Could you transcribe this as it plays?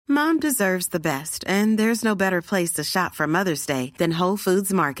Mom deserves the best, and there's no better place to shop for Mother's Day than Whole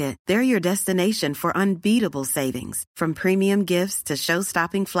Foods Market. They're your destination for unbeatable savings, from premium gifts to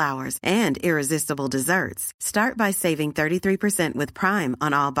show-stopping flowers and irresistible desserts. Start by saving 33% with Prime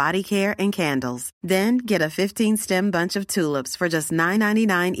on all body care and candles. Then get a 15-stem bunch of tulips for just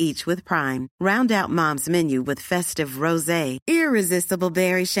 $9.99 each with Prime. Round out Mom's menu with festive rosé, irresistible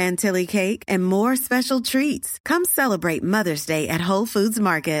berry chantilly cake, and more special treats. Come celebrate Mother's Day at Whole Foods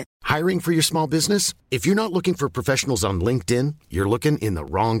Market. Hiring for your small business? If you're not looking for professionals on LinkedIn, you're looking in the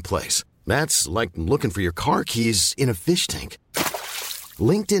wrong place. That's like looking for your car keys in a fish tank.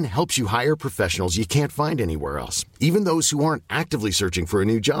 LinkedIn helps you hire professionals you can't find anywhere else, even those who aren't actively searching for a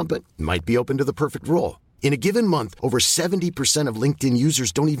new job but might be open to the perfect role. In a given month, over 70% of LinkedIn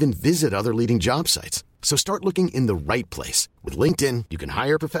users don't even visit other leading job sites. So start looking in the right place. With LinkedIn, you can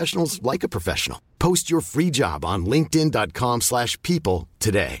hire professionals like a professional. Post your free job on linkedin.com/people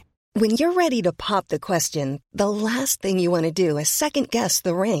today. When you're ready to pop the question, the last thing you want to do is second-guess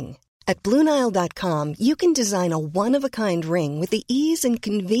the ring. At BlueNile.com, you can design a one-of-a-kind ring with the ease and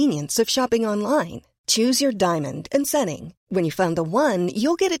convenience of shopping online. Choose your diamond and setting. When you find the one,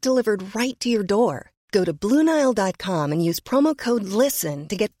 you'll get it delivered right to your door. Go to BlueNile.com and use promo code LISTEN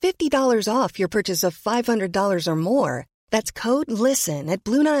to get $50 off your purchase of $500 or more. That's code LISTEN at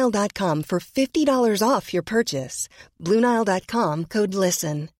BlueNile.com for $50 off your purchase. BlueNile.com, code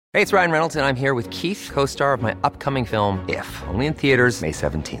LISTEN. Hey, it's Ryan Reynolds, and I'm here with Keith, co-star of my upcoming film, If, only in theaters May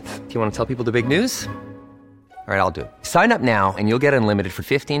 17th. Do you want to tell people the big news? All right, I'll do it. Sign up now and you'll get unlimited for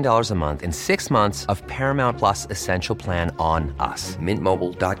 $15 a month and 6 months of Paramount Plus Essential Plan on us.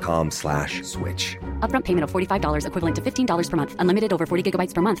 MintMobile.com/switch. Upfront payment of $45 equivalent to $15 per month. Unlimited over 40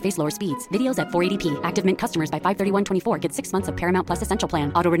 gigabytes per month. Face lower speeds. Videos at 480p. Active Mint customers by 531.24 get 6 months of Paramount Plus Essential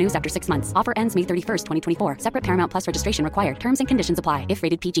Plan. Auto renews after 6 months. Offer ends May 31st, 2024. Separate Paramount Plus registration required. Terms and conditions apply if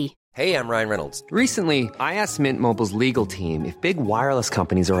rated PG. Hey, I'm Ryan Reynolds. Recently, I asked Mint Mobile's legal team if big wireless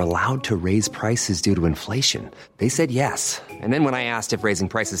companies are allowed to raise prices due to inflation. They said yes. And then when I asked if raising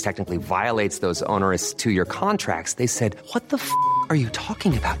prices technically violates those onerous 2-year contracts, they said, "What the f*** are you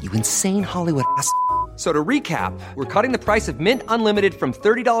talking about, you insane Hollywood ass?" So to recap, we're cutting the price of Mint Unlimited from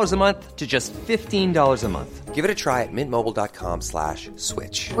 $30 a month to just $15 a month. Give it a try at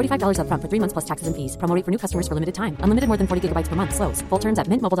mintmobile.com/switch. $45 up front for 3 months plus taxes and fees. Promo rate for new customers for limited time. Unlimited more than 40 gigabytes per month. Slows full terms at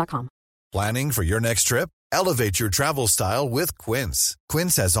mintmobile.com. Planning for your next trip? Elevate your travel style with Quince.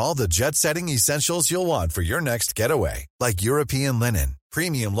 Quince has all the jet-setting essentials you'll want for your next getaway, like European linen,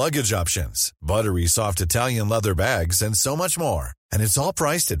 premium luggage options, buttery soft Italian leather bags, and so much more. And it's all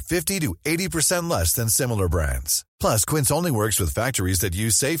priced at 50 to 80% less than similar brands. Plus, Quince only works with factories that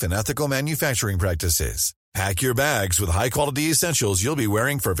use safe and ethical manufacturing practices. Pack your bags with high-quality essentials you'll be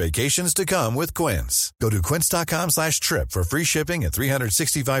wearing for vacations to come with Quince. Go to quince.com/trip for free shipping and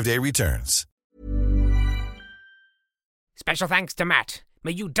 365-day returns. Special thanks to Matt.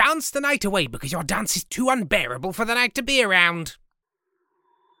 May you dance the night away because your dance is too unbearable for the night to be around.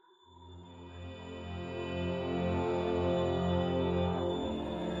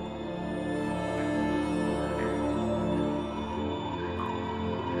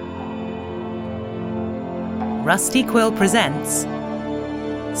 Rusty Quill presents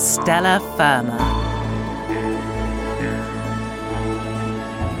Stella Firma.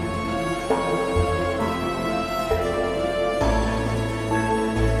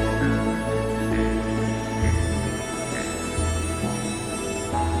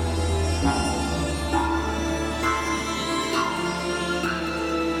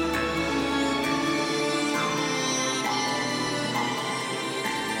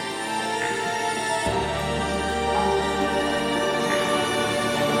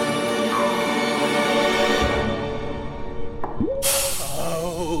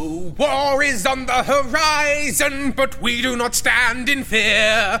 War is on the horizon, but we do not stand in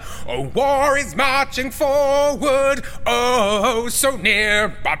fear. Oh, war is marching forward, oh, so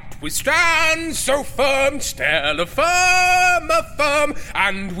near. But we stand so firm, Stella Firma firm,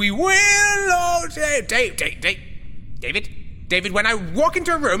 and we will, oh, David, when I walk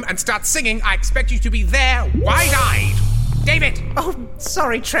into a room and start singing, I expect you to be there, wide-eyed. David! Oh,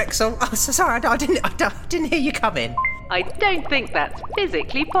 sorry, Trexel. Oh, sorry, I didn't hear you come in. I don't think that's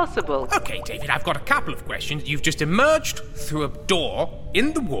physically possible. Okay, David, I've got a couple of questions. You've just emerged through a door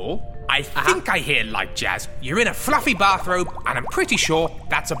in the wall. I think I hear light jazz. You're in a fluffy bathrobe, and I'm pretty sure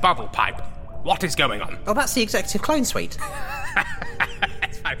that's a bubble pipe. What is going on? Oh, that's the executive clone suite.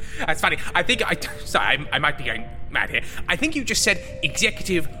 That's funny. Sorry, I might be going mad here. I think you just said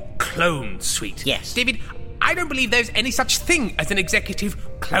executive clone suite. Yes. David, I I don't believe there's any such thing as an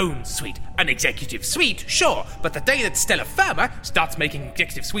executive clone suite. An executive suite, sure, but the day that Stella Firma starts making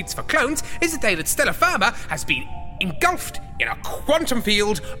executive suites for clones is the day that Stella Firma has been engulfed in a quantum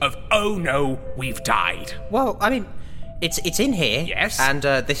field of, oh no, we've died. Well, I mean, it's in here. Yes. And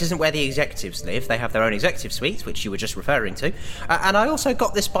this isn't where the executives live. They have their own executive suites, which you were just referring to. And I also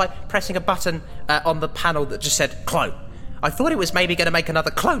got this by pressing a button on the panel that just said clone. I thought it was maybe going to make another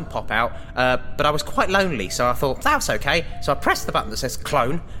clone pop out, but I was quite lonely, so I thought, that's okay. So I pressed the button that says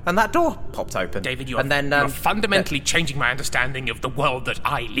clone, and that door popped open. David, you're fundamentally changing my understanding of the world that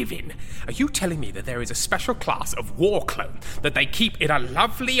I live in. Are you telling me that there is a special class of war clone that they keep in a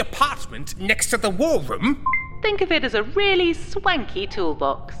lovely apartment next to the war room? Think of it as a really swanky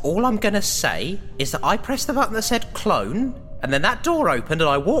toolbox. All I'm going to say is that I pressed the button that said clone, and then that door opened and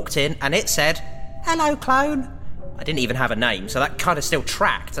I walked in and it said, hello, clone. I didn't even have a name, so that kind of still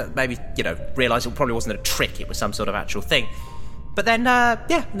tracked. Maybe, realised it probably wasn't a trick, it was some sort of actual thing. But then,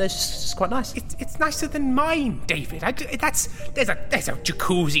 it's just quite nice. It's nicer than mine, David. There's a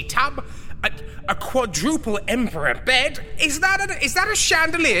jacuzzi tub, a quadruple emperor bed. Is that a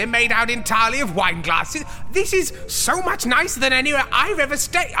chandelier made out entirely of wine glasses? This is so much nicer than anywhere I've ever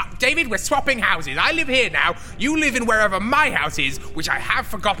stayed. David, we're swapping houses. I live here now. You live in wherever my house is, which I have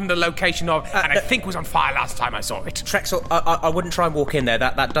forgotten the location of, and I think was on fire last time I saw it. Trexel, I wouldn't try and walk in there.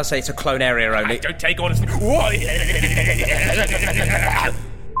 That does say it's a clone area only. I don't take orders.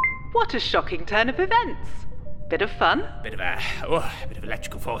 What a shocking turn of events. Bit of fun? Bit of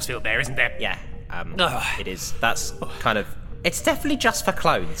electrical force field there, isn't there? Yeah, it is. That's kind of... It's definitely just for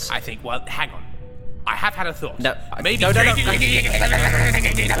clones. I think, well, hang on. I have had a thought. No, maybe... No.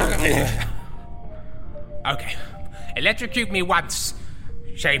 Okay. Electrocute me once.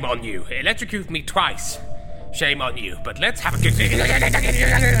 Shame on you. Electrocute me twice. Shame on you. But let's have a good...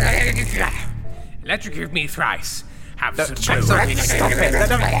 Electrocute me thrice. Have some... Stop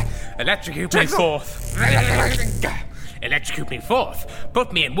it. Electrocute me fourth. Electrocute me fourth.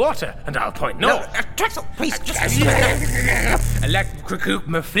 Put me in water and I'll point north. Trexel, please, just... Electrocute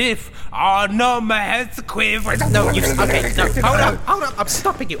me fifth. Oh no, my head's a quiver. No, okay, no, hold up. I'm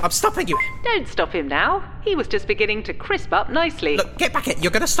stopping you. Don't stop him now. He was just beginning to crisp up nicely. Look, get back in. You're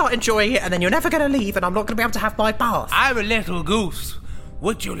going to start enjoying it and then you're never going to leave and I'm not going to be able to have my bath. I'm a little goose.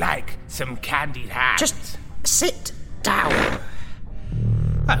 Would you like some candied ham? Just sit down.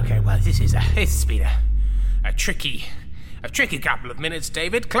 Okay, well, it's been a tricky couple of minutes,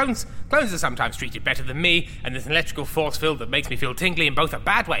 David. Clones are sometimes treated better than me, and there's an electrical force field that makes me feel tingly in both a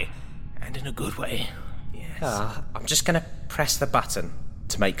bad way and in a good way. Yes. I'm just going to press the button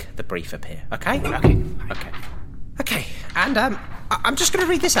to make the brief appear, okay? Okay, and I'm just going to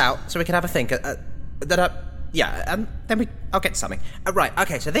read this out so we can have a think. I'll get something. Right,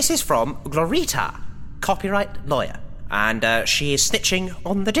 okay, so this is from Glorita, copyright lawyer. And she is snitching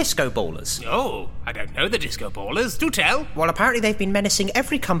on the Disco Ballers. Oh, I don't know the Disco Ballers. Do tell. Well, apparently they've been menacing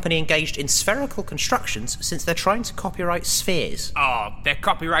every company engaged in spherical constructions since they're trying to copyright spheres. Oh, they're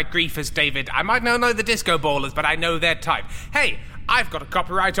copyright griefers, David. I might not know the Disco Ballers, but I know their type. Hey, I've got a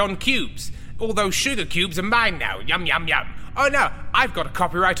copyright on cubes. All those sugar cubes are mine now. Yum, yum, yum. Oh, no, I've got a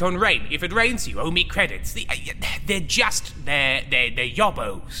copyright on rain. If it rains, you owe me credits. They're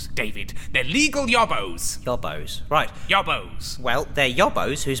yobbos, David. They're legal yobbos. Yobbos, right. Yobbos. Well, they're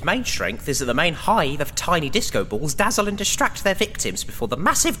yobbos whose main strength is that the main hive of tiny disco balls dazzle and distract their victims before the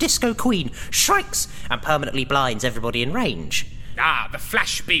massive disco queen strikes and permanently blinds everybody in range. Ah, the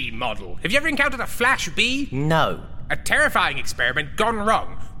flash bee model. Have you ever encountered a flash bee? No. A terrifying experiment gone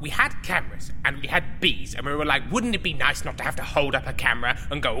wrong. We had cameras, and we had bees, and we were like, wouldn't it be nice not to have to hold up a camera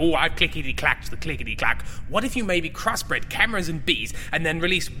and go, oh, I've clickety-clacked the clickety-clack. What if you maybe crossbred cameras and bees, and then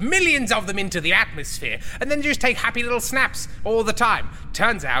release millions of them into the atmosphere, and then just take happy little snaps all the time?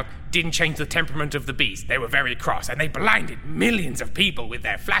 Turns out, didn't change the temperament of the bees. They were very cross, and they blinded millions of people with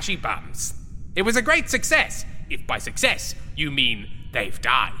their flashy bums. It was a great success, if by success you mean they've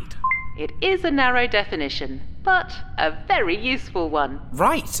died. It is a narrow definition, but a very useful one.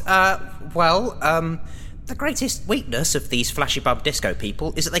 Right, the greatest weakness of these flashy bum disco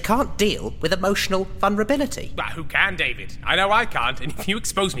people is that they can't deal with emotional vulnerability. But who can, David? I know I can't, and if you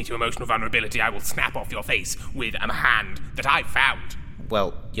expose me to emotional vulnerability, I will snap off your face with a hand that I've found.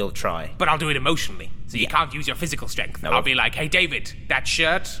 Well, you'll try. But I'll do it emotionally, so you can't use your physical strength. No, I'll be like, hey, David, that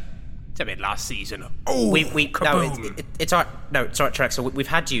shirt... It's a bit last season. Oh, it's all right. No, it's all right, Trexel. We've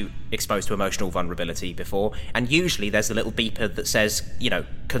had you exposed to emotional vulnerability before, and usually there's a little beeper that says,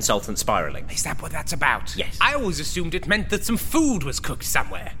 consultant spiralling. Is that what that's about? Yes. I always assumed it meant that some food was cooked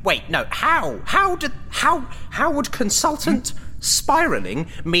somewhere. Wait, no. How would consultant Spiralling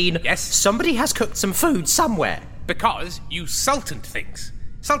mean somebody has cooked some food somewhere. Because you salted things.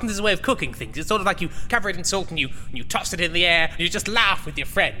 Salting is a way of cooking things. It's sort of like you cover it in salt and you toss it in the air and you just laugh with your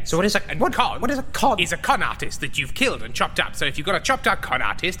friends. So what is a con? What is a con? Is a con artist that you've killed and chopped up. So if you've got a chopped up con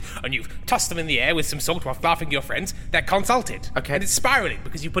artist and you've tossed them in the air with some salt while laughing at your friends, they're consulted. Okay. And it's spiraling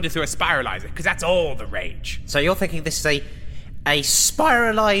because you put it through a spiralizer, because that's all the rage. So you're thinking this is a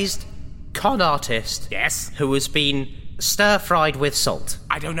spiralized con artist? Yes. Who has been stir-fried with salt.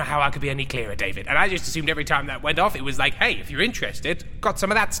 I don't know how I could be any clearer, David. And I just assumed every time that went off, it was like, hey, if you're interested, got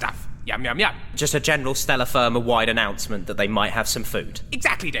some of that stuff. Yum, yum, yum. Just a general Stellar Firma-wide announcement that they might have some food.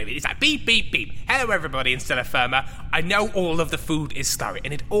 Exactly, David. It's like beep, beep, beep. Hello, everybody in Stellar Firma. I know all of the food is slurry,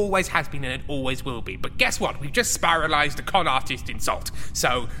 and it always has been and it always will be. But guess what? We've just spiralized a con artist in salt.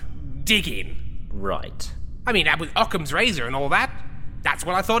 So, dig in. Right. I mean, with Occam's razor and all that, that's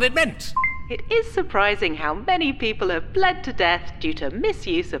what I thought it meant. It is surprising how many people have bled to death due to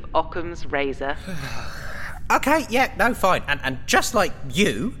misuse of Occam's razor. Okay, yeah, no, fine. And just like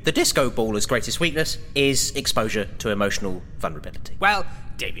you, the disco baller's greatest weakness is exposure to emotional vulnerability. Well,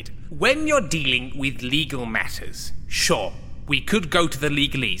 David, when you're dealing with legal matters, sure, we could go to the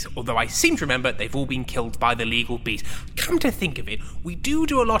legalese, although I seem to remember they've all been killed by the legal bees. Come to think of it, we do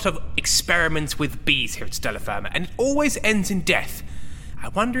a lot of experiments with bees here at Stellar Firma, and it always ends in death. I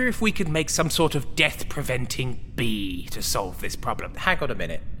wonder if we could make some sort of death-preventing bee to solve this problem. Hang on a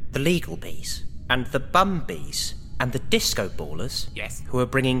minute. The legal bees and the bum bees and the disco ballers, yes, who are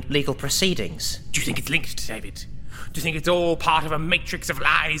bringing legal proceedings. Do you think it's linked, David? Do you think it's all part of a matrix of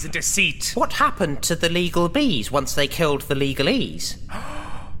lies and deceit? What happened to the legal bees once they killed the legalese?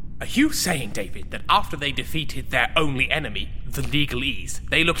 Are you saying, David, that after they defeated their only enemy, the legalese,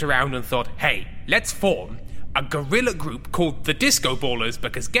 they looked around and thought, hey, let's form a guerrilla group called the Disco Ballers,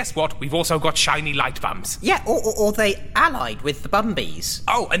 because guess what? We've also got shiny light bums. Yeah, or they allied with the bumbees.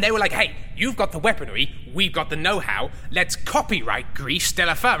 Oh, and they were like, hey, you've got the weaponry, we've got the know-how, let's copyright Greece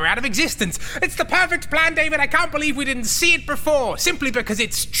Stellar Firma out of existence. It's the perfect plan, David. I can't believe we didn't see it before, simply because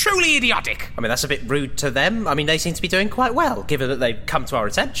it's truly idiotic. I mean, that's a bit rude to them. I mean, they seem to be doing quite well, given that they've come to our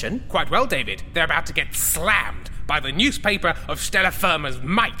attention. Quite well, David. They're about to get slammed by the newspaper of Stellar Firma's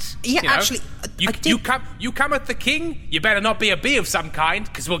might. Yeah, you know? actually, you come at the king, you better not be a bee of some kind,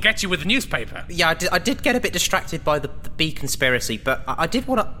 because we'll get you with the newspaper. Yeah, I did get a bit distracted by the bee conspiracy, but I did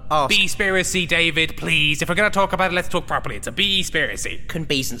want to ask... Bee-spiracy, David, please. If we're going to talk about it, let's talk properly. It's a bee-spiracy. Can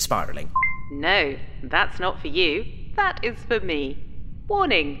bees and spiralling? No, that's not for you. That is for me.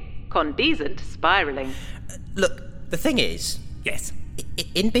 Warning, condescent spiralling. Look, the thing is... Yes?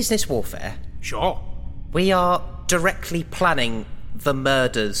 In business warfare... Sure. We are directly planning the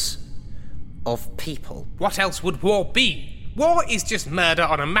murders of people. What else would war be? War is just murder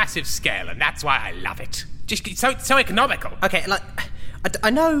on a massive scale, and that's why I love it. Just so economical. Okay, like, I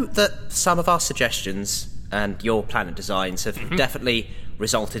know that some of our suggestions and your planet designs have definitely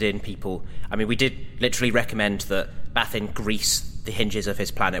resulted in people... I mean, we did literally recommend that Bathin grease the hinges of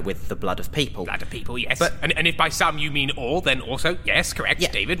his planet with the blood of people. Blood of people, yes. But, and if by some you mean all, then also, yes, correct.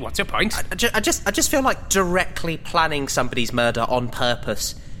 Yeah. David, what's your point? I just feel like directly planning somebody's murder on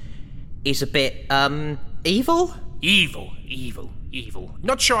purpose is a bit, evil? Evil.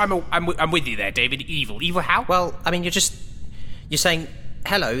 Not sure I'm with you there, David. Evil how? Well, I mean, you're saying,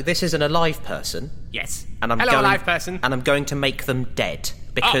 hello, this is an alive person. Yes. And alive person. And I'm going to make them dead.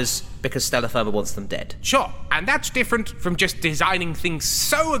 Because Stellar Firma wants them dead. Sure, and that's different from just designing things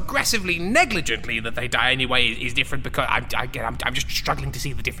so aggressively negligently that they die anyway is different, because I'm just struggling to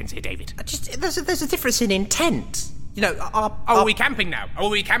see the difference here, David. There's a difference in intent. You know, are we camping now? Are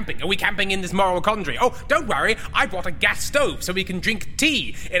we camping in this moral quandary? Oh, don't worry, I brought a gas stove so we can drink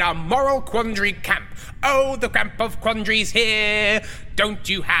tea in our moral quandary camp. Oh, the camp of quandaries here. Don't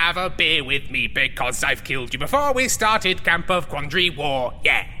you have a beer with me, because I've killed you before we started Camp of Quandary War.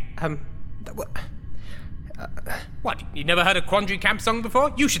 Yeah. What? You never heard a Quandary Camp song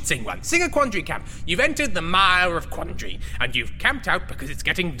before? You should sing one. Sing a Quandary Camp. You've entered the mire of Quandary, and you've camped out because it's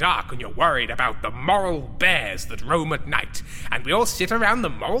getting dark and you're worried about the moral bears that roam at night. And we all sit around the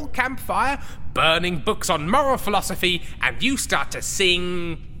moral campfire, burning books on moral philosophy, and you start to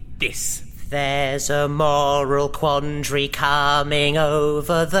sing this. There's a moral quandary coming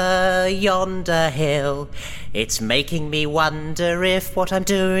over the yonder hill. It's making me wonder if what I'm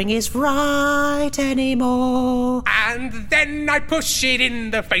doing is right anymore. And then I push it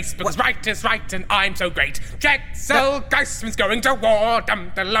in the face, because right is right and I'm so great. Drexel Geisman's going to war,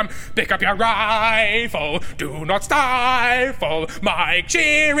 dum-da-lum. Pick up your rifle, do not stifle my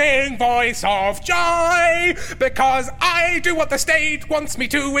cheering voice of joy, because I do what the state wants me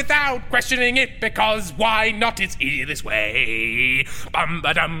to without question mentioning it because why not? It's easier this way.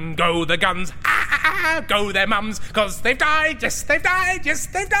 Bum-ba-dum, go the guns, go their mums, 'cause they've died, yes, they've died, yes,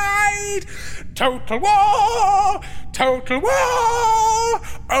 they've died. Total war, total war.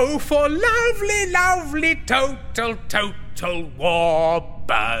 Oh, for lovely, lovely total war.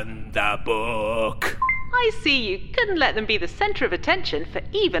 Burn the book. I see you couldn't let them be the centre of attention for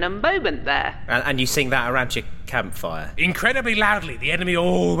even a moment there. And you sing that around your campfire? Incredibly loudly. The enemy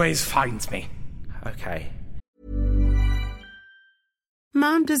always finds me. Okay.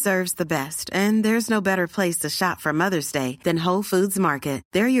 Mom deserves the best, and there's no better place to shop for Mother's Day than Whole Foods Market.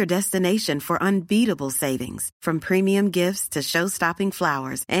 They're your destination for unbeatable savings, from premium gifts to show-stopping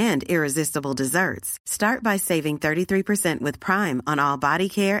flowers and irresistible desserts. Start by saving 33% with Prime on all body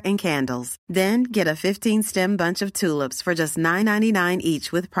care and candles. Then get a 15-stem bunch of tulips for just $9.99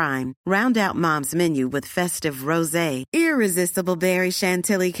 each with Prime. Round out Mom's menu with festive rosé, irresistible berry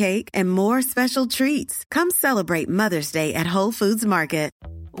chantilly cake, and more special treats. Come celebrate Mother's Day at Whole Foods Market.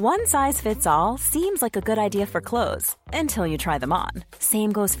 One size fits all seems like a good idea for clothes until you try them on.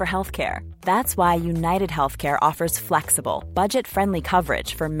 Same goes for healthcare. That's why United Healthcare offers flexible, budget-friendly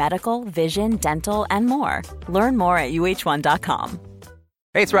coverage for medical, vision, dental, and more. Learn more at UH1.com.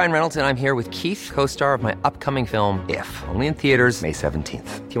 Hey, it's Ryan Reynolds, and I'm here with Keith, co-star of my upcoming film, If, only in theaters May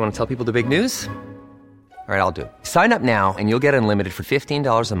 17th. Do you want to tell people the big news? All right, I'll do it. Sign up now and you'll get unlimited for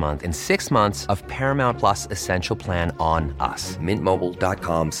 $15 a month and 6 months of Paramount Plus Essential Plan on us.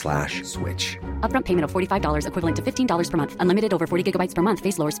 MintMobile.com/switch. Upfront payment of $45 equivalent to $15 per month. Unlimited over 40 gigabytes per month.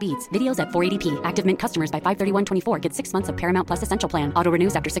 Face lower speeds. Videos at 480p. Active Mint customers by 531.24 get 6 months of Paramount Plus Essential Plan. Auto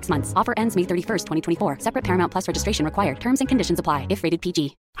renews after 6 months. Offer ends May 31st, 2024. Separate Paramount Plus registration required. Terms and conditions apply if rated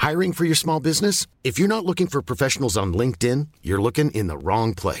PG. Hiring for your small business? If you're not looking for professionals on LinkedIn, you're looking in the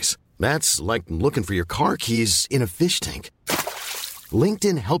wrong place. That's like looking for your car keys in a fish tank.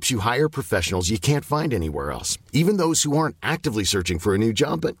 LinkedIn helps you hire professionals you can't find anywhere else, even those who aren't actively searching for a new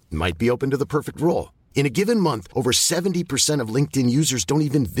job but might be open to the perfect role. In a given month, over 70% of LinkedIn users don't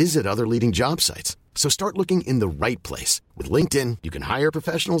even visit other leading job sites. So start looking in the right place. With LinkedIn, you can hire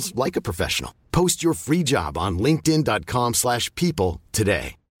professionals like a professional. Post your free job on linkedin.com/people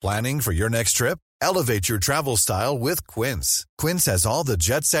today. Planning for your next trip? Elevate your travel style with Quince. Quince has all the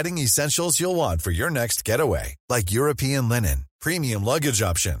jet-setting essentials you'll want for your next getaway, like European linen, premium luggage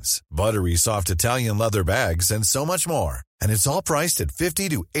options, buttery soft Italian leather bags, and so much more. And it's all priced at 50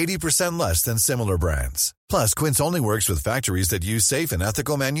 to 80% less than similar brands. Plus, Quince only works with factories that use safe and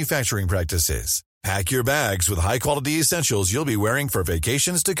ethical manufacturing practices. Pack your bags with high-quality essentials you'll be wearing for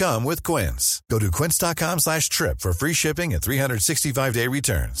vacations to come with Quince. Go to quince.com/trip for free shipping and 365-day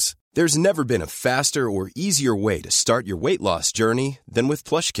returns. There's never been a faster or easier way to start your weight loss journey than with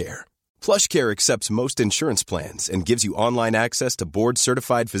PlushCare. PlushCare accepts most insurance plans and gives you online access to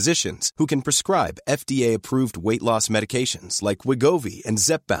board-certified physicians who can prescribe FDA-approved weight loss medications like Wegovy and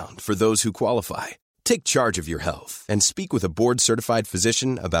Zepbound for those who qualify. Take charge of your health and speak with a board-certified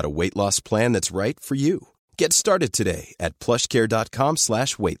physician about a weight loss plan that's right for you. Get started today at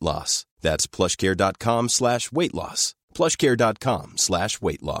plushcare.com/weight loss. That's plushcare.com/weight loss.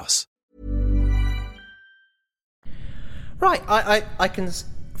 plushcare.com/weight loss. Right, I can...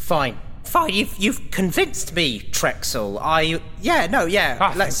 Fine, you've convinced me, Trexel.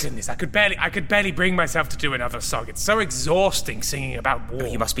 Thank goodness, I could barely bring myself to do another song. It's so exhausting singing about war. Oh,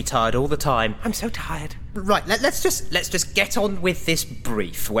 you must be tired all the time. I'm so tired. Right, let's just get on with this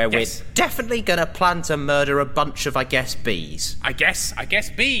brief, where we're definitely gonna plan to murder a bunch of, bees. I guess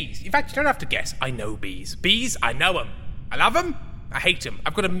bees. In fact, you don't have to guess. I know bees. Bees, I know them. I love them. I hate them.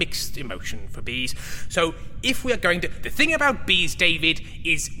 I've got a mixed emotion for bees. So if we are going to... The thing about bees, David,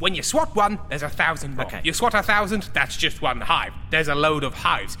 is when you swat one, there's 1,000 more. Okay. You swat 1,000, that's just one hive. There's a load of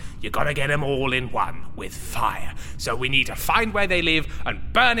hives. You gotta get them all in one with fire. So we need to find where they live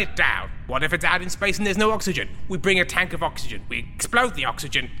and burn it down. What if it's out in space and there's no oxygen? We bring a tank of oxygen. We explode the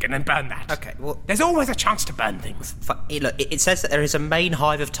oxygen and then burn that. Okay, well... There's always a chance to burn things. Look, it says that there is a main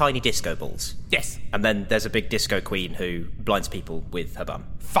hive of tiny disco balls. Yes. And then there's a big disco queen who blinds people with her bum.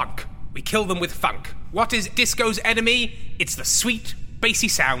 Funk. We kill them with funk. What is disco's enemy? It's the sweet, bassy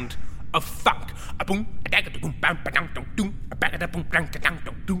sound of funk. A boom, a dang, a boom, bam, ba dang, dong, doom, a bang, a boom, dang, dang,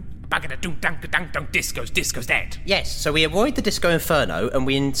 dong, doom. Disco's dead. Yes, so we avoid the Disco Inferno and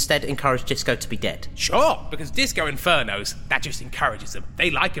we instead encourage Disco to be dead. Sure, because Disco Infernos, that just encourages them.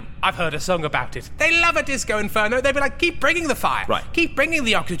 They like him. I've heard a song about it. They love a Disco Inferno. They'd be like, keep bringing the fire. Right. Keep bringing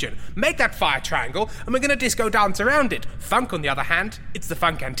the oxygen. Make that fire triangle and we're going to disco dance around it. Funk, on the other hand, it's the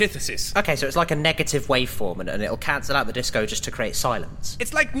funk antithesis. Okay, so it's like a negative waveform and it'll cancel out the disco just to create silence.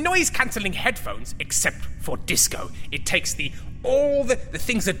 It's like noise-cancelling headphones, except for disco. It takes the all the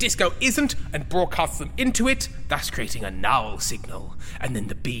things that disco isn't and broadcasts them into it, thus creating a null signal. And then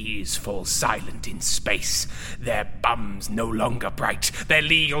the bees fall silent in space, their bums no longer bright, their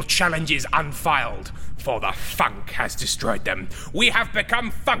legal challenges unfiled, for the funk has destroyed them. We have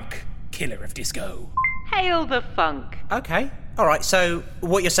become funk, killer of disco. Hail the funk. Okay. All right, so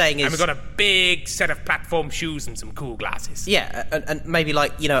what you're saying is... And we've got a big set of platform shoes and some cool glasses. Yeah, and maybe,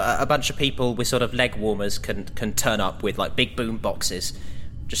 like, you know, a bunch of people with sort of leg warmers can turn up with, like, big boom boxes,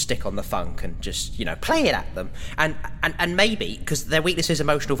 just stick on the funk and just, you know, play it at them. And maybe, because their weakness is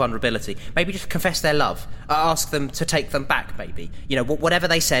emotional vulnerability, maybe just confess their love. Ask them to take them back, maybe. You know, whatever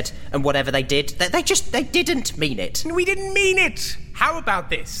they said and whatever they did, they didn't mean it. We didn't mean it! How about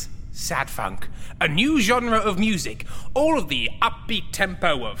this? Sad funk. A new genre of music. All of the upbeat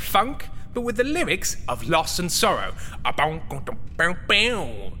tempo of funk, but with the lyrics of loss and sorrow. I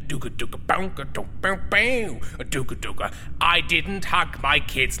didn't hug my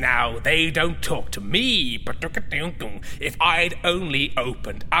kids now, they don't talk to me. If I'd only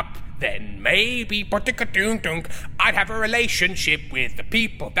opened up, then maybe I'd have a relationship with the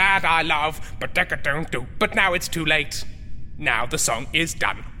people that I love. But now it's too late. Now the song is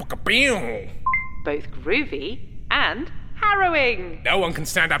done. Both groovy and harrowing. No one can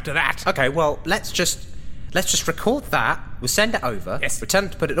stand up to that. Okay, well, let's just record that. We'll send it over. Yes. Return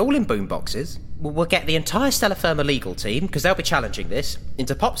to put it all in boom boxes. We'll get the entire Stella Firma legal team, because they'll be challenging this,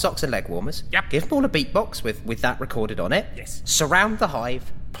 into pop socks and leg warmers. Yep. Give them all a beatbox with that recorded on it. Yes. Surround the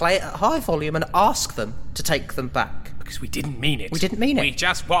hive, play it at high volume, and ask them to take them back. Because we didn't mean it. We didn't mean it. We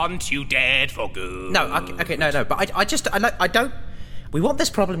just want you dead for good. No, okay, no. But I don't. We want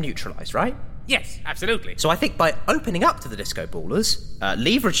this problem neutralised, right? Yes, absolutely. So I think by opening up to the disco ballers,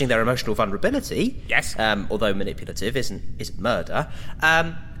 leveraging their emotional vulnerability, yes, although manipulative isn't murder,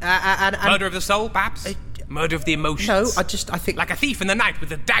 and murder of the soul, perhaps. Murder of the emotions. No, I think like a thief in the night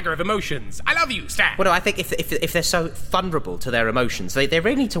with a dagger of emotions. I love you, Stan. Well, no, I think if they're so vulnerable to their emotions, they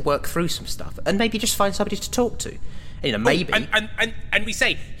really need to work through some stuff and maybe just find somebody to talk to. You know, maybe. And we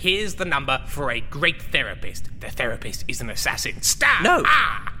say, here's the number for a great therapist. The therapist is an assassin. Stab! No.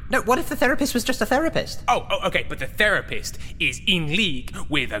 No, what if the therapist was just a therapist? Oh, okay, but the therapist is in league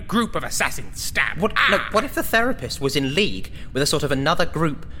with a group of assassins. Stab! No, what if the therapist was in league with a sort of another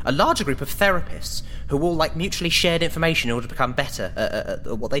group, a larger group of therapists who all, like, mutually shared information in order to become better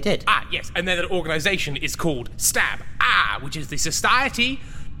at what they did? Yes, and then an organisation is called STAB, which is the Society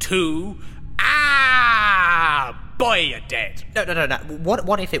to... boy, you're dead. No.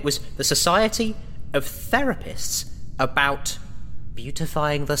 What if it was the Society of Therapists about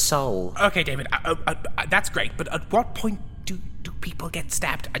beautifying the soul? Okay, David, that's great, but at what point do people get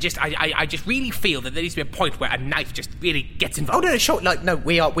stabbed? I just really feel that there needs to be a point where a knife just really gets involved. Oh, no, sure. Like, no,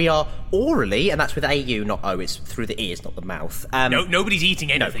 we are orally, and that's with AU, not O. It's through the ears, not the mouth. No, nobody's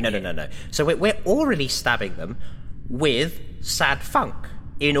eating anything. No. So we're orally stabbing them with sad funk,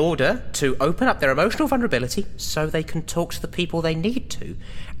 in order to open up their emotional vulnerability so they can talk to the people they need to,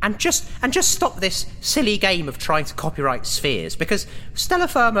 and just stop this silly game of trying to copyright spheres, because Stella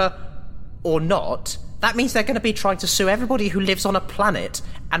Firma or not, that means they're going to be trying to sue everybody who lives on a planet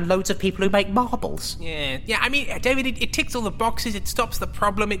and loads of people who make marbles. Yeah, I mean, David, it ticks all the boxes, it stops the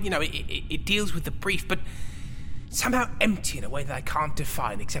problem, it deals with the brief, but somehow empty in a way that I can't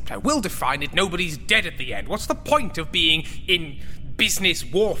define, except I will define it. Nobody's dead at the end. What's the point of being in business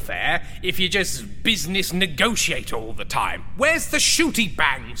warfare if you just business negotiate all the time? Where's the shooty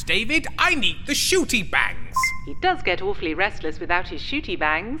bangs, David? I need the shooty bangs. He does get awfully restless without his shooty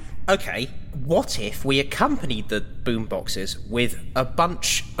bangs. Okay, what if we accompanied the boomboxes with a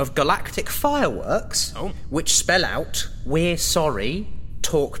bunch of galactic fireworks, which spell out, "We're sorry,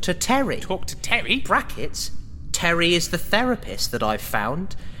 talk to Terry." Talk to Terry? Brackets, Terry is the therapist that I've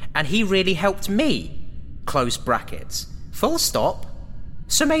found, and he really helped me. Close brackets. Full stop.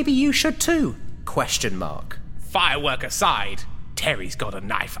 So maybe you should too? Question mark. Firework aside, Terry's got a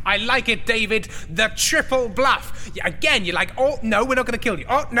knife. I like it, David. The triple bluff. Again, you're like, oh, no, we're not going to kill you.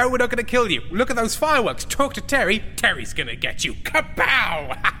 Oh, no, we're not going to kill you. Look at those fireworks. Talk to Terry. Terry's going to get you.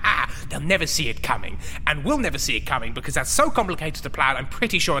 Kapow! They'll never see it coming. And we'll never see it coming because that's so complicated to plan, I'm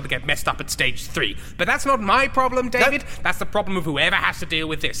pretty sure it'll get messed up at stage 3. But that's not my problem, David. No. That's the problem of whoever has to deal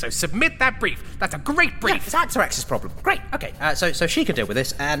with this. So submit that brief. That's a great brief. Yeah, it's Actor X's problem. Great. Okay, so she can deal with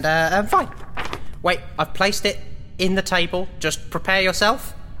this, and fine. Wait, I've placed it in the table. Just prepare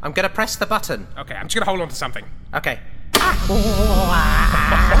yourself. I'm going to press the button. Okay, I'm just going to hold on to something. Okay.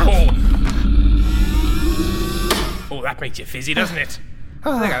 Oh, that makes you fizzy, doesn't it?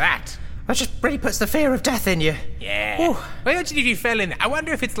 Look at that. That just really puts the fear of death in you. Yeah. Ooh. Well, imagine if you fell in there. I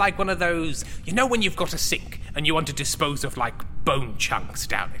wonder if it's like one of those, you know when you've got a sink and you want to dispose of, like, bone chunks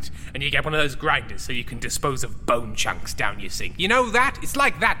down it. And you get one of those grinders so you can dispose of bone chunks down your sink. You know that? It's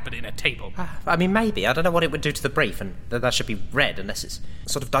like that, but in a table. I mean, maybe. I don't know what it would do to the brief, and that should be read unless it's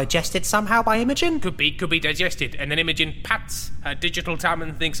sort of digested somehow by Imogen. Could be digested, and then Imogen pats her digital thumb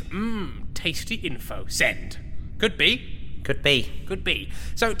and thinks, tasty info, send. Could be.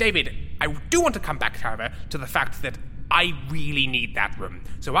 So, David, I do want to come back, however, to the fact that I really need that room.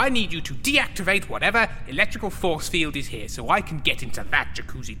 So I need you to deactivate whatever electrical force field is here so I can get into that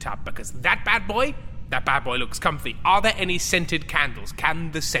jacuzzi tub, because that bad boy looks comfy. Are there any scented candles?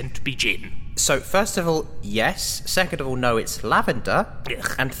 Can the scent be gin? So, first of all, yes. Second of all, no, it's lavender.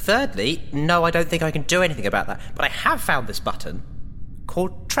 Ugh. And thirdly, no, I don't think I can do anything about that. But I have found this button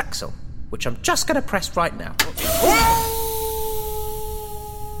called Trexel, which I'm just going to press right now.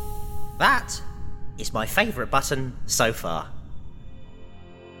 That is my favourite button so far.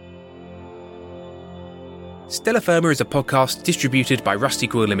 Stellar Firma is a podcast distributed by Rusty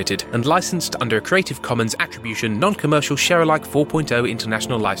Quill Limited and licensed under a Creative Commons Attribution Non-Commercial Share-alike 4.0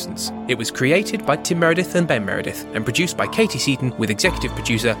 International License. It was created by Tim Meredith and Ben Meredith and produced by Katie Seaton with executive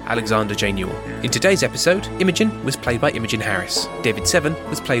producer Alexander J. Newell. In today's episode, Imogen was played by Imogen Harris. David Seven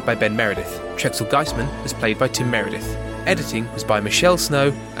was played by Ben Meredith. Trexel Geisman was played by Tim Meredith. Editing was by Michelle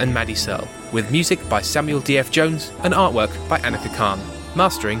Snow and Maddie Searle, with music by Samuel D.F. Jones and artwork by Annika Khan.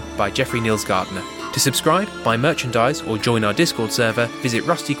 Mastering by Jeffrey Niels Gardner. To subscribe, buy merchandise, or join our Discord server, visit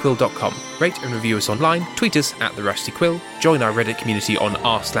rustyquill.com. Rate and review us online, tweet us at The Rusty Quill, join our Reddit community on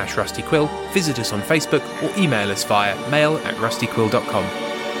r/rustyquill, visit us on Facebook, or email us via mail@rustyquill.com.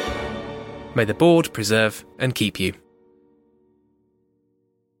 May the board preserve and keep you.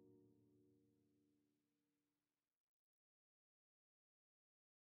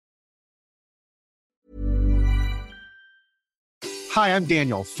 Hi, I'm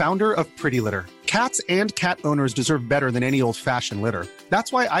Daniel, founder of Pretty Litter. Cats and cat owners deserve better than any old-fashioned litter.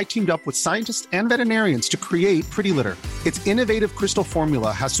 That's why I teamed up with scientists and veterinarians to create Pretty Litter. Its innovative crystal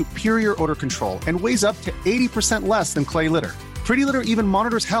formula has superior odor control and weighs up to 80% less than clay litter. Pretty Litter even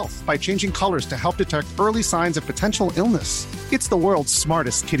monitors health by changing colors to help detect early signs of potential illness. It's the world's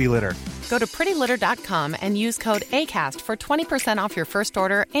smartest kitty litter. Go to prettylitter.com and use code ACAST for 20% off your first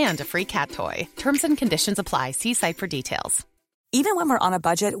order and a free cat toy. Terms and conditions apply. See site for details. Even when we're on a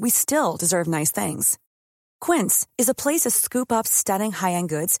budget, we still deserve nice things. Quince is a place to scoop up stunning high-end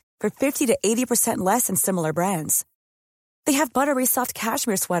goods for 50 to 80% less than similar brands. They have buttery soft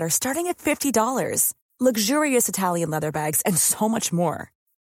cashmere sweaters starting at $50, luxurious Italian leather bags, and so much more.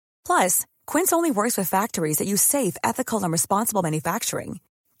 Plus, Quince only works with factories that use safe, ethical, and responsible manufacturing.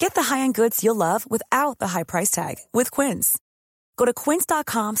 Get the high-end goods you'll love without the high price tag with Quince. Go to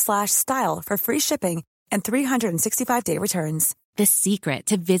quince.com/style for free shipping and 365-day returns. The secret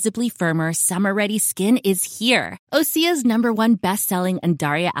to visibly firmer, summer-ready skin is here. Osea's #1 best-selling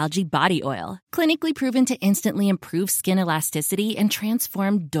Undaria Algae Body Oil. Clinically proven to instantly improve skin elasticity and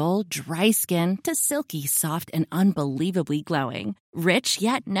transform dull, dry skin to silky, soft, and unbelievably glowing. Rich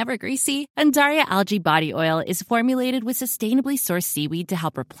yet never greasy, Undaria Algae Body Oil is formulated with sustainably sourced seaweed to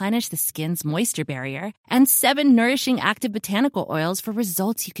help replenish the skin's moisture barrier and 7 nourishing active botanical oils for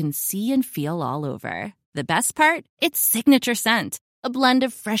results you can see and feel all over. The best part? Its signature scent. A blend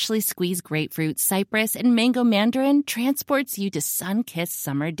of freshly squeezed grapefruit, cypress, and mango mandarin transports you to sun-kissed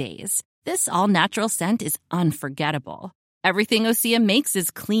summer days. This all-natural scent is unforgettable. Everything Osea makes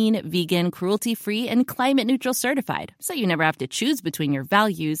is clean, vegan, cruelty-free, and climate-neutral certified, so you never have to choose between your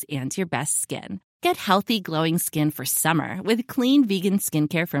values and your best skin. Get healthy, glowing skin for summer with clean, vegan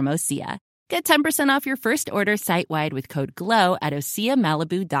skincare from Osea. Get 10% off your first order site-wide with code GLOW at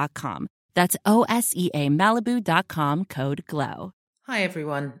OseaMalibu.com. That's OSEAMalibu.com, code GLOW. Hi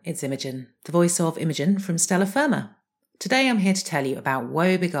everyone, it's Imogen, the voice of Imogen from Stellar Firma. Today I'm here to tell you about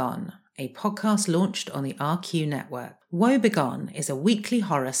Woe Begone, a podcast launched on the RQ network. Woe Begone is a weekly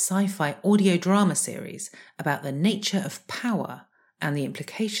horror sci-fi audio drama series about the nature of power and the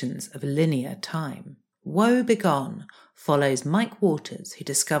implications of linear time. Woe Begone follows Mike Waters, who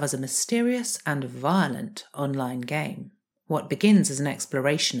discovers a mysterious and violent online game. What begins as an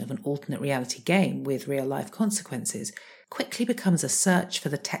exploration of an alternate reality game with real-life consequences quickly becomes a search for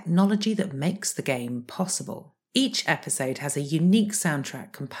the technology that makes the game possible. Each episode has a unique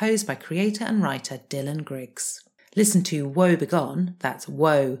soundtrack composed by creator and writer Dylan Griggs. Listen to Woe Begone, that's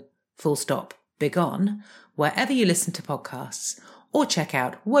Woe, Begone, wherever you listen to podcasts, or check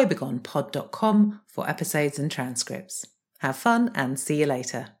out woebegonepod.com for episodes and transcripts. Have fun and see you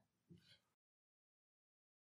later.